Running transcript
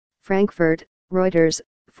Frankfurt, Reuters.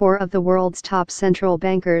 Four of the world's top central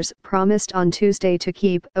bankers promised on Tuesday to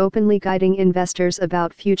keep openly guiding investors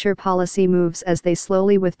about future policy moves as they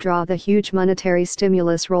slowly withdraw the huge monetary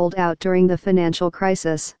stimulus rolled out during the financial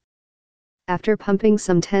crisis. After pumping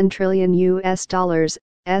some $10 trillion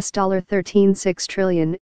 $13.6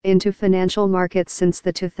 trillion, into financial markets since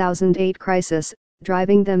the 2008 crisis,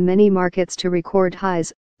 driving them many markets to record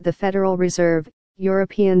highs, the Federal Reserve,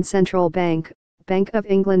 European Central Bank, Bank of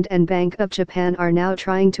England and Bank of Japan are now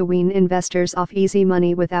trying to wean investors off easy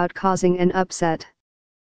money without causing an upset.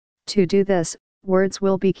 To do this, words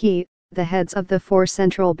will be key, the heads of the four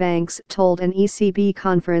central banks told an ECB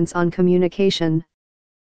conference on communication.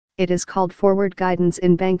 It is called forward guidance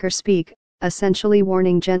in banker speak, essentially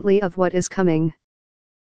warning gently of what is coming.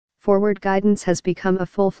 Forward guidance has become a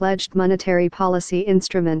full-fledged monetary policy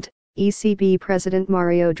instrument, ECB President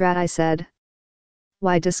Mario Draghi said.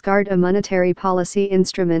 Why discard a monetary policy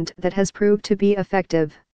instrument that has proved to be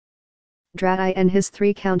effective? Draghi and his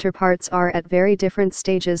three counterparts are at very different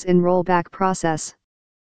stages in rollback process.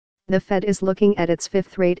 The Fed is looking at its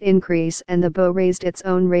fifth rate increase and the BoE raised its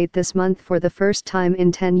own rate this month for the first time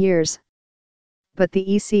in 10 years. But the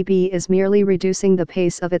ECB is merely reducing the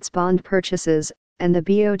pace of its bond purchases, and the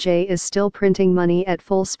BOJ is still printing money at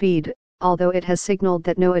full speed, although it has signaled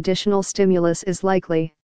that no additional stimulus is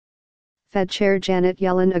likely. Fed Chair Janet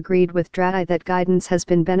Yellen agreed with Draghi that guidance has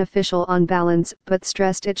been beneficial on balance but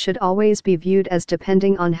stressed it should always be viewed as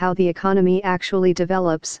depending on how the economy actually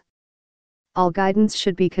develops. All guidance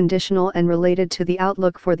should be conditional and related to the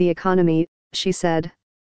outlook for the economy, she said.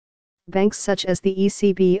 Banks such as the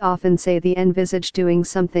ECB often say they envisage doing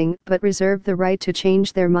something but reserve the right to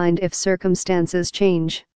change their mind if circumstances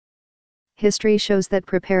change. History shows that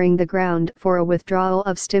preparing the ground for a withdrawal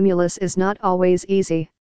of stimulus is not always easy.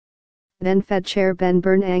 Then Fed Chair Ben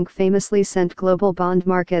Bernanke famously sent global bond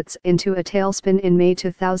markets into a tailspin in May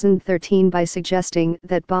 2013 by suggesting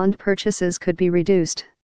that bond purchases could be reduced.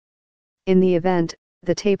 In the event,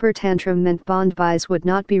 the taper tantrum meant bond buys would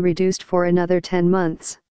not be reduced for another 10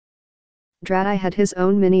 months. Draghi had his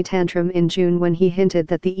own mini tantrum in June when he hinted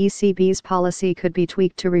that the ECB's policy could be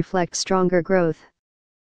tweaked to reflect stronger growth.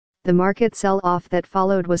 The market sell-off that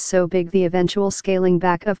followed was so big the eventual scaling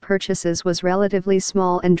back of purchases was relatively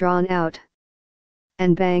small and drawn out.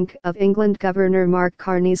 And Bank of England Governor Mark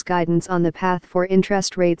Carney's guidance on the path for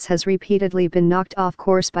interest rates has repeatedly been knocked off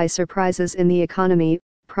course by surprises in the economy,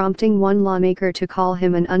 prompting one lawmaker to call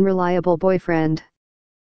him an unreliable boyfriend.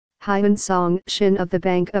 Hyun Song Shin of the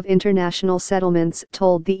Bank of International Settlements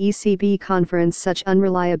told the ECB conference such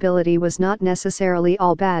unreliability was not necessarily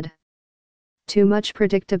all bad. Too much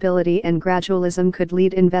predictability and gradualism could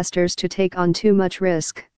lead investors to take on too much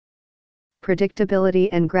risk. Predictability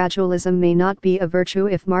and gradualism may not be a virtue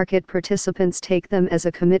if market participants take them as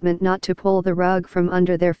a commitment not to pull the rug from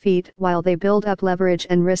under their feet while they build up leverage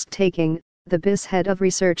and risk-taking, the BIS head of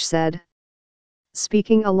research said.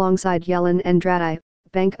 Speaking alongside Yellen and Draghi,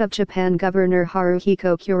 Bank of Japan Governor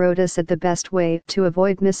Haruhiko Kuroda said the best way to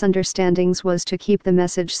avoid misunderstandings was to keep the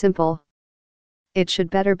message simple. It should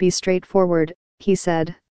better be straightforward, he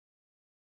said.